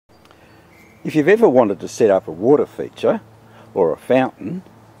If you've ever wanted to set up a water feature or a fountain,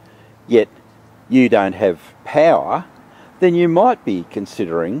 yet you don't have power, then you might be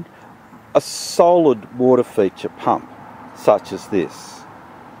considering a solid water feature pump such as this.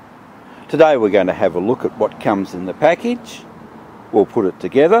 Today we're going to have a look at what comes in the package. We'll put it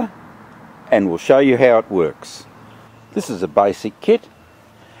together and we'll show you how it works. This is a basic kit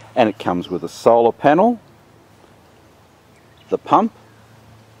and it comes with a solar panel, the pump,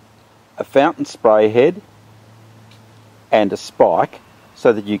 a fountain spray head and a spike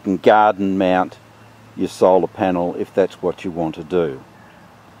so that you can garden mount your solar panel if that's what you want to do.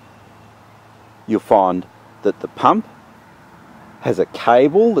 You'll find that the pump has a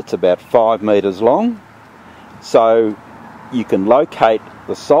cable that's about 5 meters long, so you can locate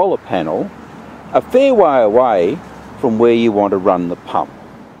the solar panel a fair way away from where you want to run the pump.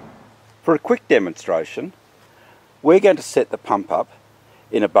 For a quick demonstration, we're going to set the pump up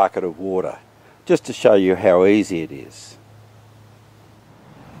in a bucket of water, just to show you how easy it is.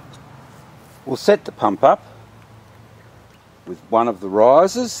 We'll set the pump up with one of the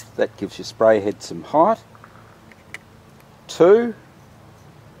risers, that gives your spray head some height, 2,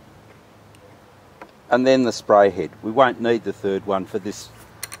 and then the spray head. We won't need the third one for this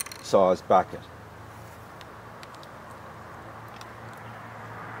size bucket.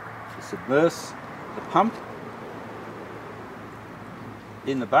 You submerge the pump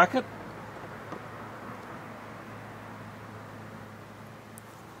in the bucket,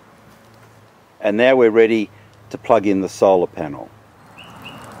 and now we're ready to plug in the solar panel.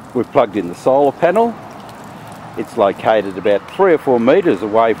 We've plugged in the solar panel. It's located about 3 or 4 meters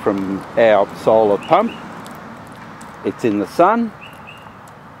away from our solar pump. It's in the sun,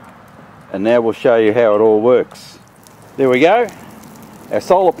 and now we'll show you how it all works. There we go, our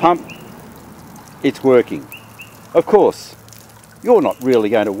solar pump, it's working. Of course, you're not really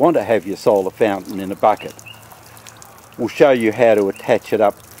going to want to have your solar fountain in a bucket. We'll show you how to attach it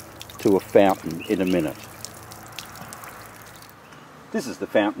up to a fountain in a minute. This is the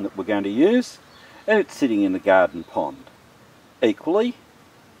fountain that we're going to use, and it's sitting in the garden pond. Equally,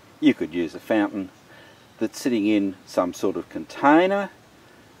 you could use a fountain that's sitting in some sort of container,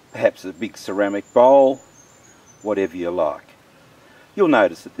 perhaps a big ceramic bowl, whatever you like. You'll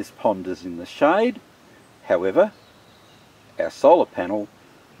notice that this pond is in the shade, however, our solar panel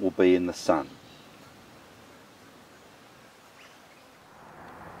will be in the sun.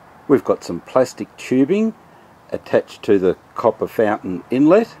 We've got some plastic tubing attached to the copper fountain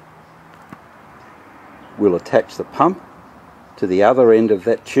inlet. We'll attach the pump to the other end of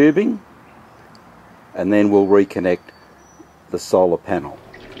that tubing, and then we'll reconnect the solar panel.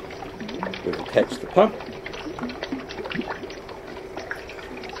 We've attached the pump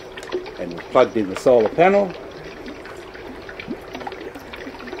and we've plugged in the solar panel,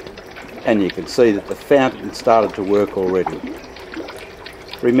 and you can see that the fountain started to work already.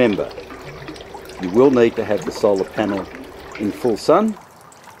 Remember, you will need to have the solar panel in full sun,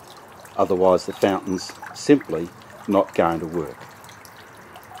 otherwise the fountain's simply not going to work.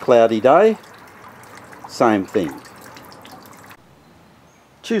 Cloudy day, same thing.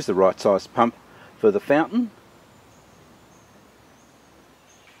 Choose the right size pump for the fountain.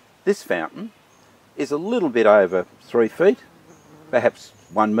 This fountain is a little bit over 3 feet, perhaps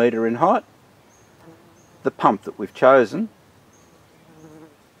 1 metre in height. The pump that we've chosen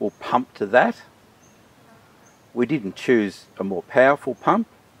will pump to that. We didn't choose a more powerful pump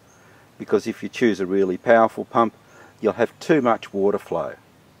because if you choose a really powerful pump, you'll have too much water flow.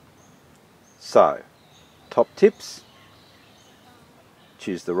 So, top tips: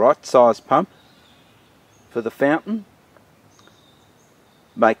 choose the right size pump for the fountain.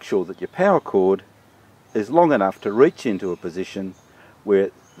 Make sure that your power cord is long enough to reach into a position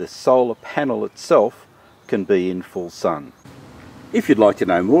where the solar panel itself can be in full sun. If you'd like to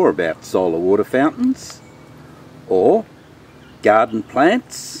know more about solar water fountains or garden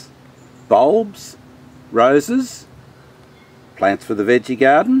plants, bulbs, roses, plants for the veggie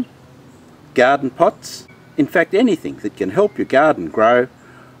garden, garden pots, in fact anything that can help your garden grow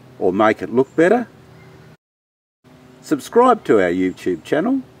or make it look better, subscribe to our YouTube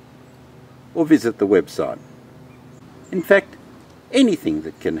channel or visit the website. In fact, anything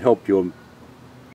that can help your